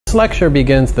This lecture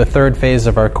begins the third phase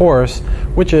of our course,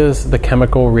 which is the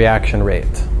chemical reaction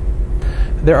rate.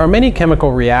 There are many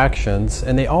chemical reactions,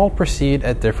 and they all proceed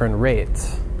at different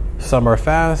rates. Some are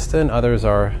fast and others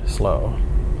are slow.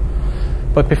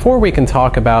 But before we can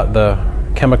talk about the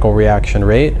chemical reaction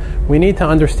rate, we need to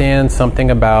understand something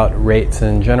about rates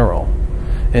in general.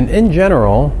 And in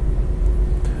general,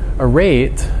 a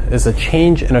rate is a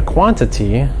change in a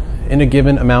quantity in a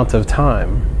given amount of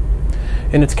time.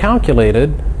 And it's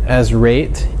calculated as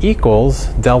rate equals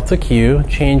delta Q,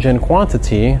 change in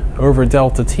quantity, over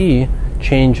delta T,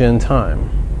 change in time.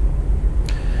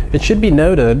 It should be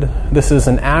noted this is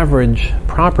an average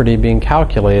property being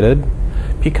calculated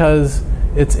because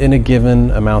it's in a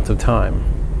given amount of time.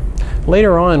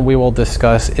 Later on, we will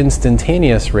discuss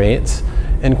instantaneous rates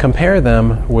and compare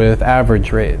them with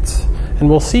average rates. And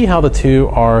we'll see how the two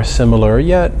are similar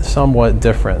yet somewhat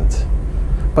different.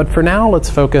 But for now, let's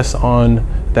focus on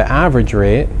the average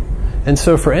rate. And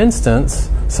so, for instance,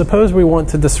 suppose we want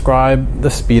to describe the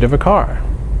speed of a car.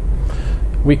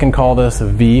 We can call this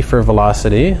v for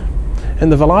velocity.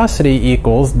 And the velocity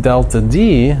equals delta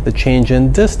d, the change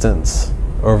in distance,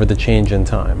 over the change in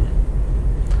time.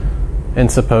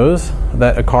 And suppose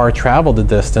that a car traveled a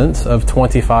distance of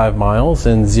 25 miles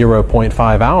in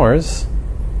 0.5 hours.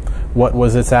 What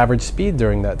was its average speed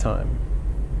during that time?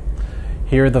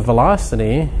 Here the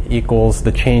velocity equals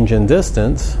the change in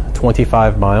distance,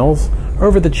 25 miles,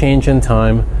 over the change in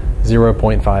time,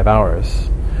 0.5 hours.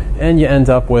 And you end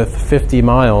up with 50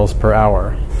 miles per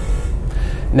hour.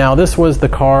 Now this was the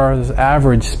car's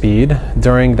average speed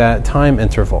during that time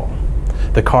interval.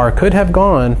 The car could have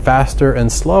gone faster and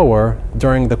slower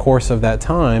during the course of that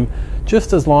time,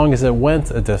 just as long as it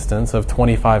went a distance of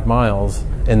 25 miles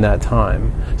in that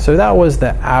time. So that was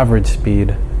the average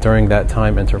speed during that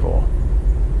time interval.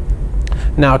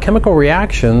 Now, chemical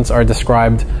reactions are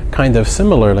described kind of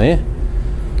similarly.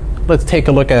 Let's take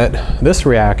a look at this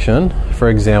reaction. For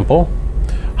example,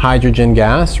 hydrogen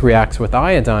gas reacts with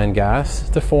iodine gas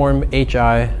to form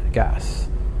HI gas.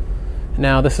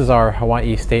 Now, this is our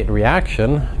Hawaii state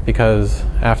reaction because,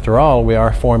 after all, we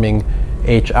are forming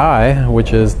HI,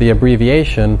 which is the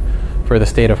abbreviation for the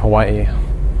state of Hawaii.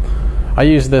 I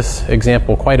use this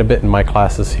example quite a bit in my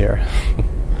classes here.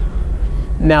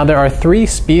 Now, there are three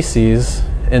species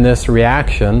in this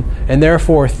reaction, and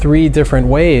therefore three different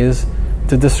ways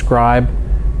to describe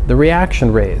the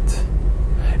reaction rate.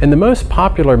 And the most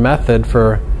popular method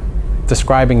for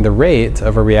describing the rate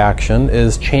of a reaction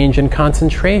is change in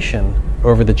concentration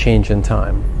over the change in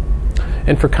time.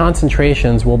 And for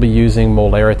concentrations, we'll be using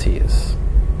molarities.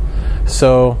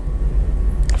 So,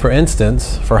 for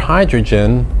instance, for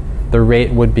hydrogen, the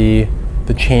rate would be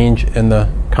the change in the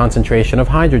concentration of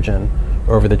hydrogen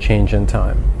over the change in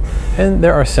time. And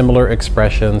there are similar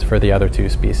expressions for the other two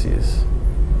species.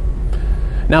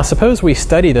 Now suppose we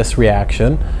study this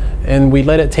reaction and we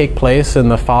let it take place in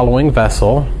the following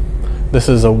vessel. This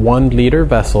is a 1 liter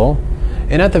vessel.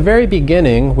 And at the very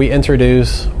beginning, we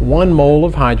introduce 1 mole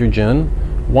of hydrogen,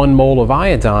 1 mole of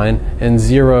iodine, and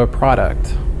 0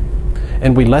 product.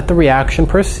 And we let the reaction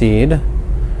proceed.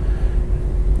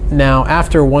 Now,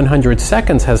 after 100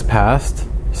 seconds has passed,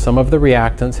 some of the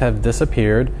reactants have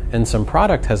disappeared and some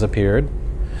product has appeared,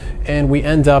 and we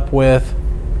end up with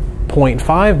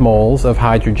 0.5 moles of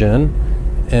hydrogen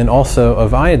and also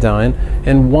of iodine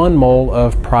and 1 mole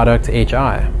of product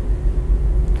HI.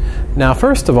 Now,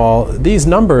 first of all, these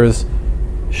numbers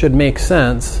should make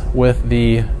sense with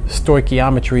the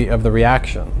stoichiometry of the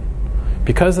reaction.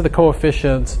 Because of the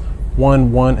coefficients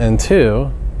 1, 1, and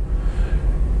 2,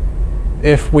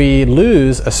 if we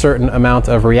lose a certain amount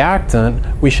of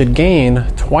reactant, we should gain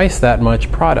twice that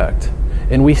much product.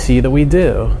 And we see that we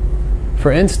do.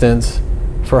 For instance,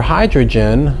 for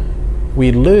hydrogen,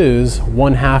 we lose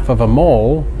 1/2 of a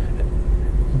mole,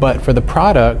 but for the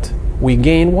product, we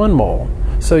gain 1 mole.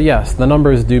 So yes, the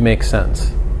numbers do make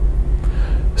sense.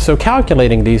 So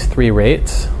calculating these three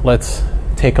rates, let's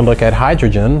take a look at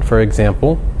hydrogen, for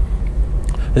example.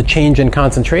 The change in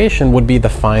concentration would be the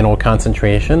final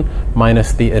concentration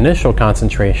minus the initial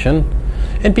concentration.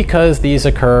 And because these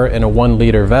occur in a 1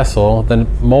 liter vessel, then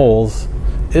moles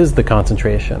is the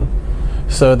concentration.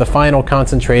 So the final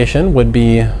concentration would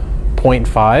be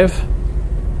 0.5,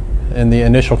 and the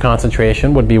initial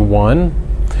concentration would be 1.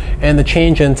 And the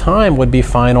change in time would be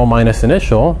final minus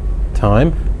initial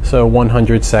time, so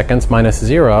 100 seconds minus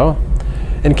 0.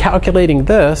 And calculating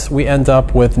this, we end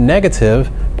up with negative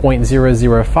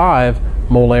 0.005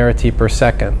 molarity per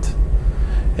second.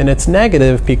 And it's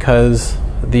negative because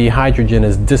the hydrogen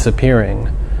is disappearing,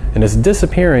 and it's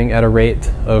disappearing at a rate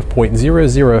of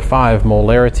 0.005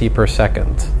 molarity per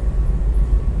second.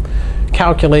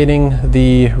 calculating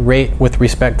the rate with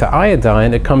respect to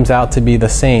iodine, it comes out to be the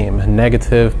same,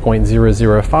 negative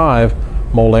 0.005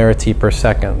 molarity per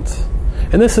second.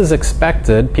 And this is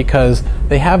expected because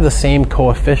they have the same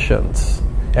coefficients.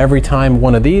 Every time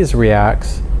one of these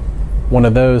reacts, one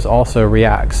of those also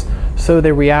reacts. So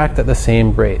they react at the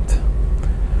same rate.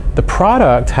 The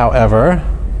product, however,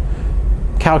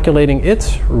 calculating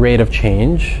its rate of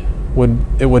change,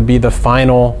 would be the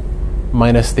final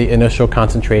minus the initial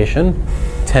concentration,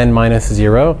 10 minus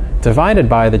 0, divided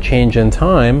by the change in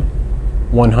time,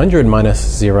 100 minus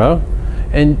 0,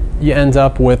 and you end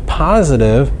up with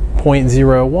positive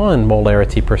 0.01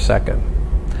 molarity per second.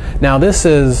 Now this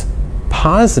is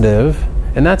positive,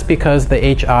 and that's because the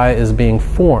HI is being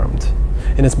formed.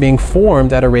 And it's being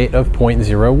formed at a rate of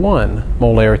 0.01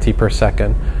 molarity per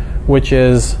second, which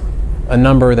is a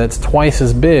number that's twice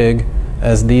as big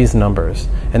as these numbers.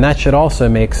 And that should also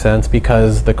make sense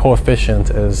because the coefficient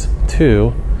is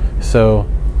 2, so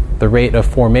the rate of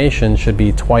formation should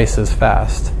be twice as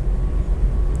fast.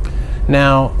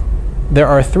 Now, there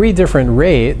are 3 different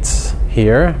rates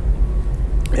here,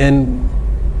 and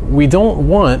we don't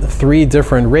want 3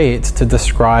 different rates to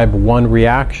describe one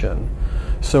reaction.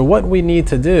 So what we need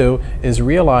to do is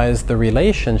realize the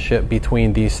relationship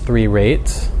between these 3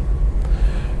 rates.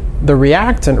 The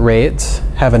reactant rates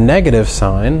have a negative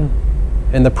sign,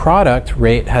 and the product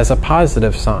rate has a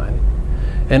positive sign.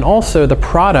 And also the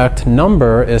product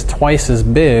number is twice as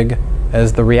big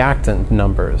as the reactant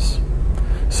numbers.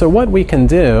 So what we can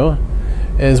do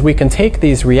is we can take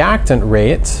these reactant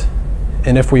rates,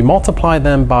 and if we multiply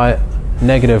them by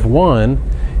 -1,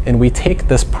 and we take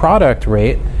this product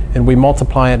rate and we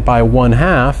multiply it by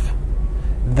 1/2,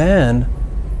 then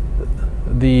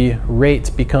the rates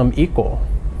become equal.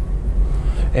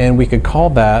 And we could call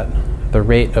that the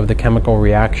rate of the chemical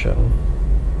reaction.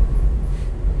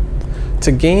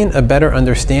 To gain a better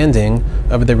understanding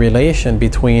of the relation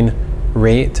between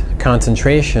rate,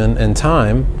 concentration, and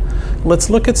time, let's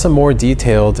look at some more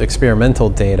detailed experimental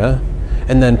data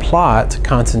and then plot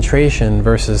concentration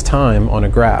versus time on a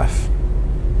graph.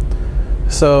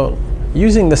 So,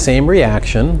 using the same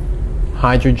reaction,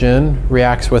 hydrogen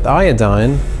reacts with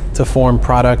iodine to form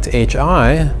product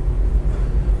HI.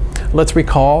 Let's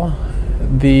recall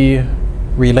the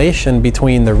relation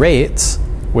between the rates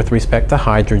with respect to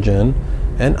hydrogen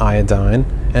and iodine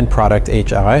and product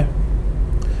HI.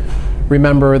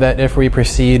 Remember that if we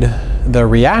precede the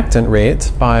reactant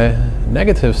rate by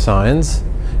negative signs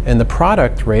and the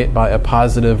product rate by a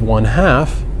positive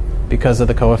 1/2 because of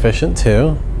the coefficient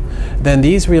 2, then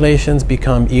these relations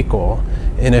become equal.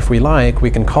 And if we like, we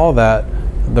can call that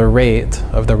the rate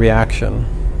of the reaction.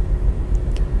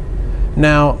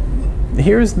 Now,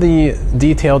 here's the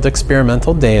detailed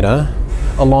experimental data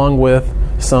along with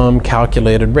some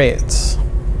calculated rates.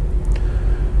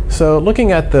 So looking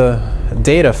at the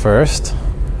data first,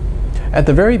 at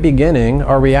the very beginning,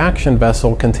 our reaction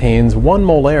vessel contains 1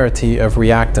 molarity of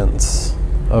reactants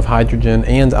of hydrogen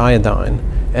and iodine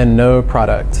and no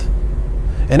product.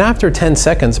 And after 10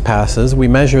 seconds passes, we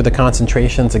measure the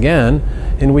concentrations again,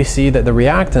 and we see that the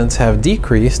reactants have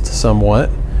decreased somewhat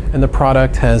and the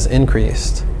product has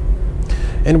increased.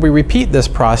 And we repeat this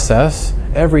process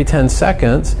every 10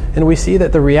 seconds, and we see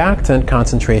that the reactant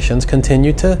concentrations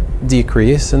continue to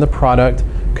decrease and the product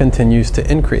continues to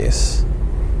increase.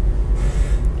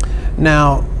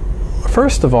 Now,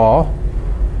 first of all,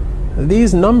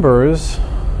 these numbers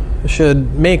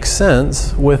should make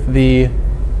sense with the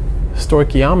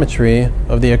stoichiometry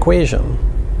of the equation.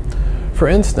 For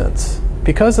instance,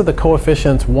 because of the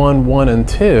coefficients 1, 1, and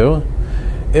 2,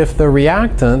 if the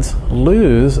reactants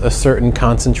lose a certain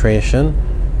concentration,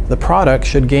 the product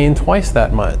should gain twice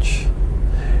that much.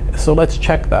 So let's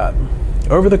check that.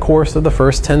 Over the course of the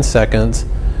first 10 seconds,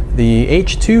 the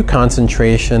H2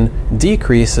 concentration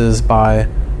decreases by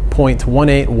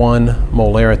 0.181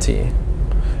 molarity.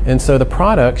 And so the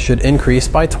product should increase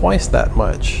by twice that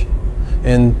much.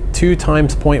 And 2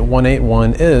 times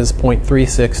 0.181 is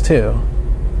 0.362.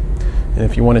 And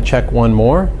if you want to check one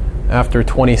more, after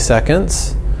 20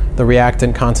 seconds, the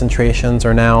reactant concentrations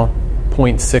are now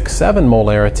 0.67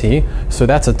 molarity, so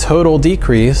that's a total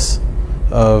decrease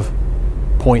of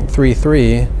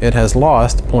 0.33. It has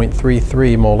lost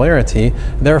 0.33 molarity,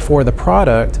 therefore the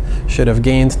product should have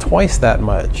gained twice that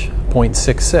much,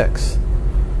 0.66.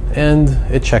 And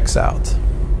it checks out.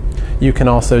 You can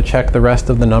also check the rest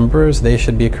of the numbers, they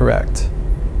should be correct.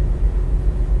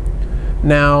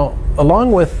 Now,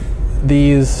 along with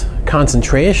these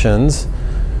concentrations,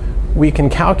 we can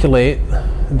calculate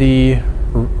the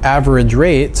average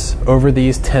rates over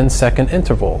these 10-second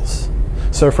intervals.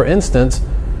 So for instance,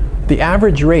 the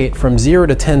average rate from 0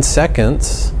 to 10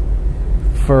 seconds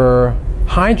for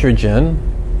hydrogen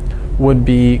would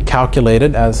be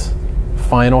calculated as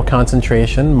final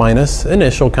concentration minus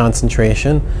initial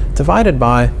concentration divided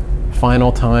by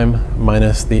final time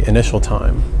minus the initial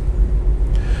time.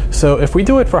 So if we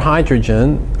do it for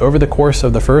hydrogen, over the course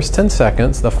of the first 10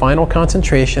 seconds, the final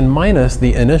concentration minus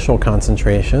the initial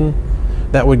concentration,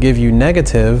 that would give you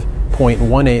negative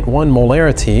 0.181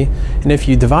 molarity. And if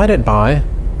you divide it by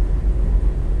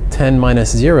 10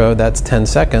 minus 0, that's 10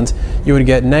 seconds, you would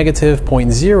get negative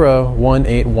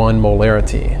 0.0181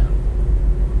 molarity.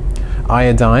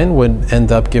 Iodine would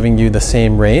end up giving you the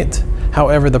same rate.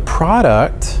 However, the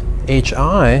product,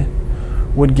 HI,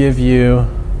 would give you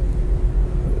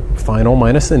final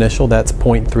minus initial, that's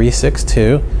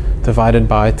 0.362, divided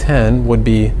by 10 would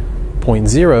be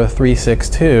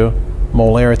 0.0362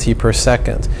 molarity per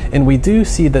second. And we do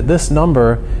see that this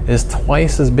number is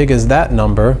twice as big as that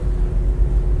number,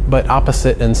 but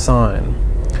opposite in sign.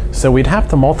 So we'd have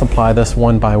to multiply this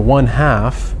one by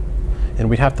 1/2, and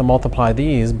we'd have to multiply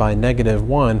these by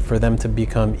 -1 for them to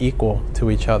become equal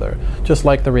to each other, just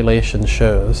like the relation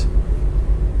shows.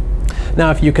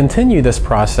 Now, if you continue this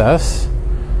process,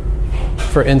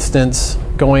 for instance,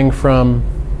 going from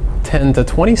 10 to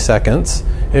 20 seconds,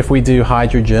 if we do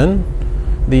hydrogen,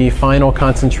 the final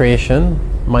concentration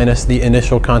minus the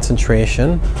initial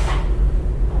concentration,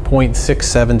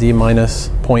 0.670 minus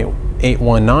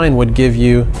 0.819 would give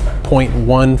you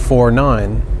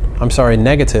 0.149. I'm sorry,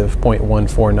 negative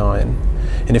 0.149.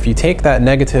 And if you take that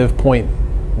negative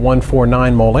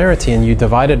 0.149 molarity and you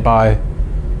divide it by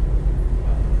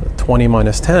 20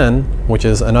 minus 10, which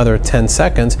is another 10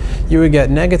 seconds, you would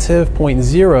get negative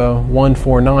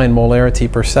 0.0149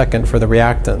 molarity per second for the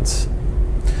reactants.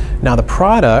 Now the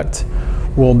product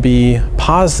will be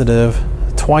positive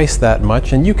twice that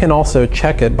much, and you can also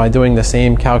check it by doing the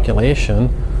same calculation.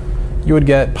 You would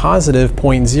get positive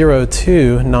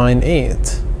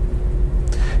 0.0298.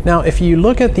 Now if you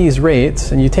look at these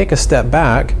rates and you take a step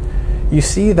back, you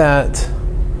see that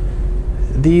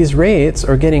these rates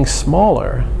are getting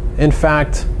smaller. In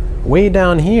fact, way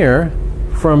down here,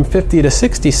 from 50 to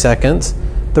 60 seconds,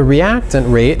 the reactant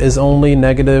rate is only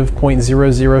negative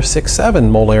 0.0067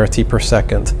 molarity per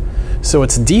second. So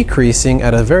it's decreasing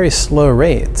at a very slow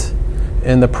rate.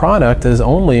 And the product is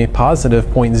only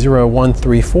positive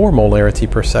 0.0134 molarity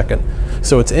per second.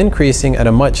 So it's increasing at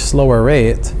a much slower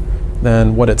rate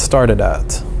than what it started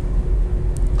at.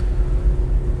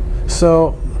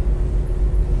 So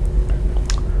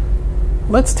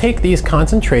let's take these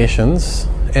concentrations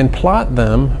and plot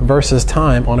them versus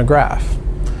time on a graph.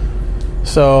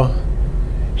 So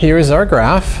here is our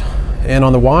graph, and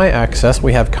on the y-axis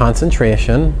we have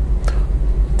concentration,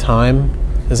 time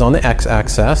is on the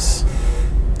x-axis.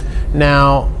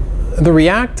 Now the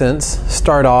reactants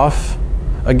start off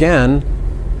again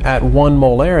at 1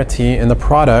 molarity and the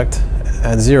product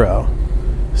at 0.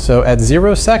 So at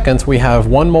 0 seconds we have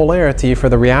 1 molarity for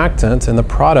the reactant and the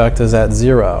product is at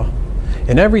 0.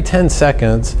 And every 10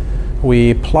 seconds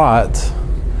we plot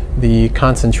the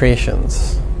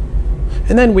concentrations.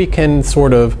 And then we can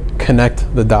sort of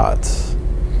connect the dots.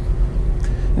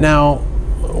 Now,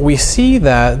 we see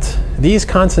that these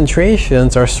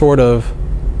concentrations are sort of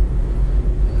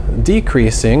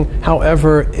decreasing.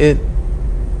 However, it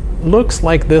looks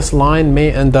like this line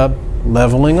may end up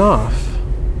leveling off.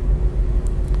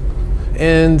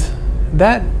 And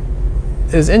that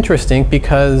is interesting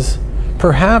because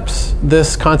perhaps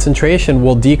this concentration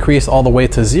will decrease all the way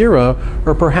to 0,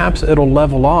 or perhaps it'll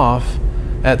level off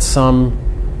at some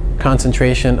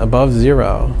concentration above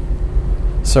 0.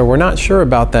 So we're not sure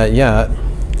about that yet,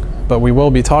 but we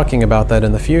will be talking about that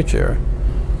in the future.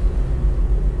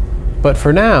 But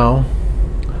for now,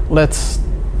 let's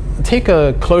take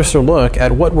a closer look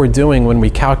at what we're doing when we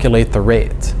calculate the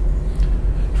rate.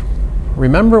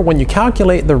 Remember, when you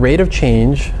calculate the rate of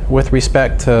change with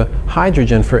respect to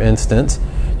hydrogen, for instance,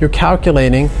 you're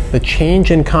calculating the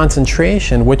change in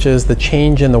concentration, which is the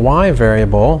change in the y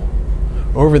variable,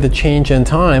 over the change in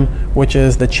time, which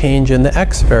is the change in the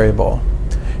x variable.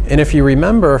 And if you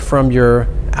remember from your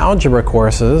algebra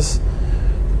courses,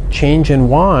 change in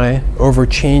y over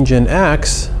change in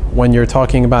x, when you're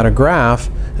talking about a graph,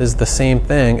 is the same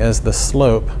thing as the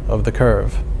slope of the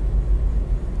curve.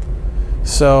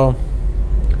 So,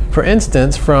 for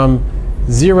instance, from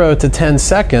 0 to 10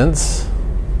 seconds,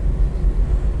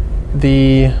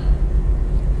 the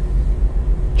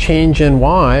change in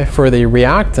y for the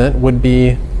reactant would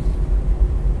be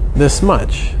this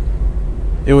much.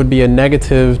 It would be a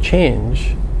negative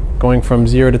change going from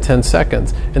 0 to 10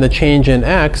 seconds. And the change in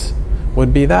x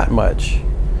would be that much.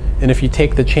 And if you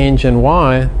take the change in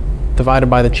y divided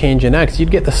by the change in x,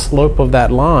 you'd get the slope of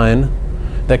that line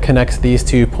that connects these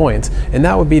 2 points. And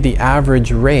that would be the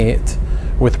average rate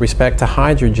with respect to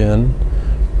hydrogen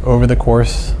over the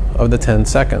course of the 10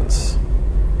 seconds.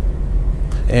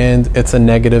 And it's a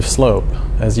negative slope,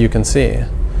 as you can see.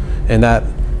 And that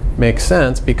makes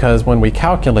sense because when we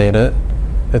calculate it,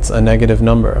 it's a negative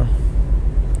number.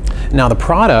 Now the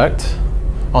product,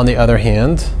 on the other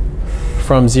hand,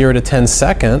 from 0 to 10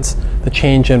 seconds, the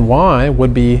change in y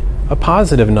would be a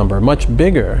positive number, much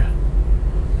bigger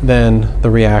than the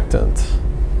reactant.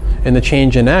 And the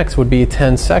change in x would be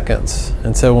 10 seconds.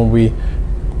 And so when we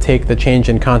take the change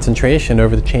in concentration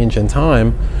over the change in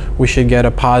time, we should get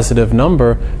a positive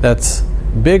number that's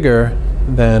bigger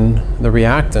than the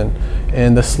reactant.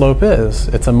 And the slope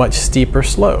it's a much steeper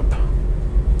slope.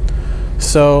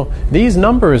 So these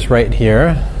numbers right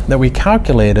here that we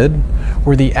calculated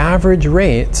were the average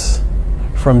rates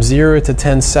from 0 to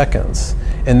 10 seconds.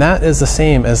 And that is the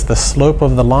same as the slope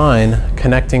of the line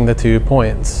connecting the 2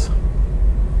 points.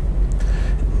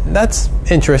 That's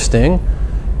interesting,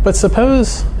 but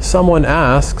suppose someone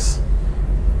asks,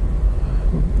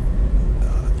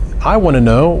 I want to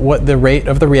know what the rate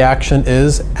of the reaction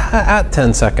is at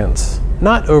 10 seconds,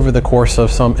 not over the course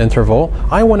of some interval.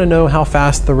 I want to know how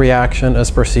fast the reaction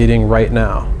is proceeding right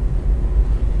now.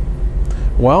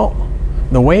 Well,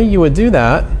 the way you would do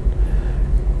that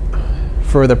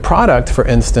for the product, for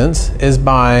instance, is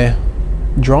by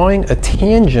drawing a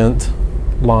tangent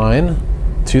line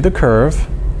to the curve,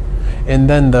 and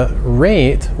then the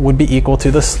rate would be equal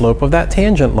to the slope of that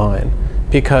tangent line,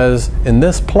 because in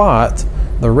this plot,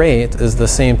 the rate is the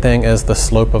same thing as the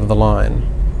slope of the line.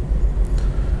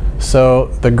 So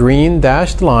the green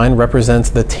dashed line represents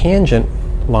the tangent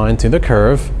line to the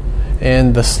curve,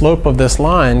 and the slope of this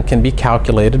line can be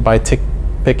calculated by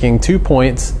picking 2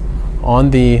 points on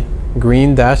the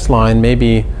green dashed line,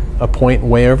 maybe a point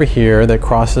way over here that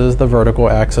crosses the vertical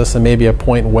axis and maybe a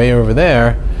point way over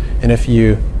there. And if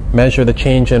you measure the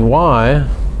change in y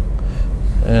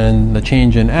and the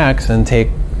change in x and take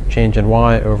change in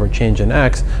y over change in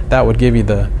x, that would give you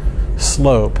the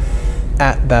slope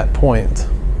at that point.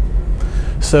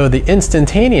 So the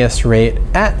instantaneous rate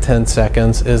at 10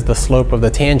 seconds is the slope of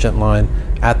the tangent line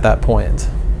at that point.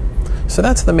 So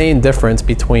that's the main difference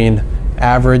between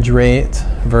average rate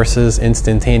versus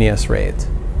instantaneous rate.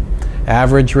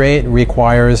 Average rate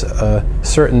requires a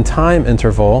certain time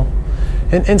interval.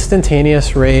 An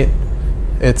instantaneous rate,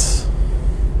 it's,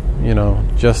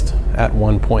 just at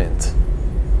one point.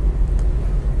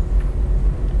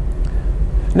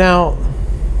 Now,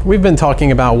 we've been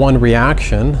talking about one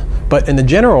reaction, but in the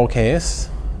general case,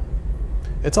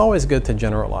 it's always good to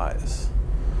generalize.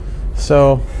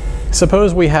 So,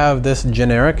 suppose we have this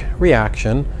generic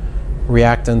reaction,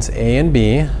 reactants A and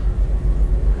B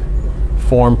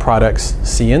form products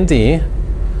C and D,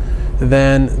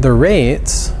 then the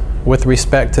rates with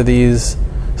respect to these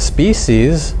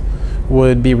species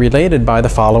would be related by the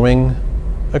following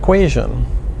equation.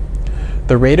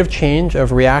 The rate of change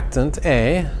of reactant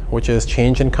A, which is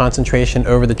change in concentration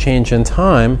over the change in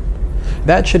time,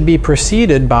 that should be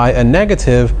preceded by a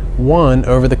negative 1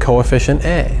 over the coefficient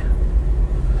A.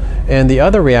 And the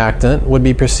other reactant would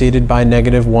be preceded by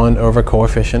negative 1 over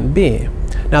coefficient B.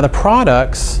 Now the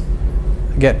products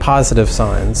get positive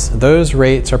signs. Those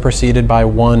rates are preceded by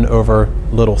 1 over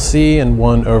little c and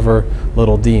 1 over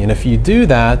little d. And if you do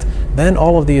that, then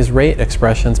all of these rate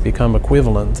expressions become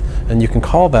equivalent. And you can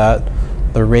call that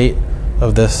the rate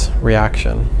of this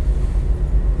reaction.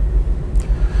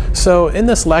 So in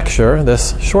this lecture,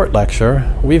 this short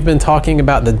lecture, we've been talking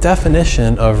about the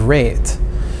definition of rate.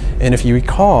 And if you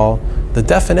recall, the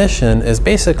definition is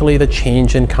basically the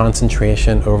change in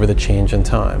concentration over the change in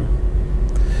time.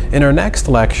 In our next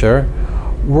lecture,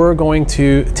 we're going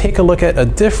to take a look at a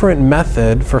different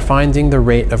method for finding the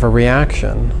rate of a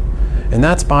reaction, and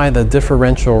that's by the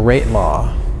differential rate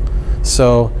law.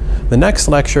 So the next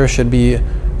lecture should be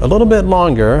a little bit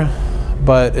longer,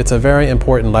 but it's a very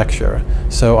important lecture.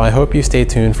 So I hope you stay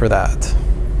tuned for that.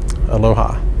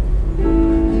 Aloha.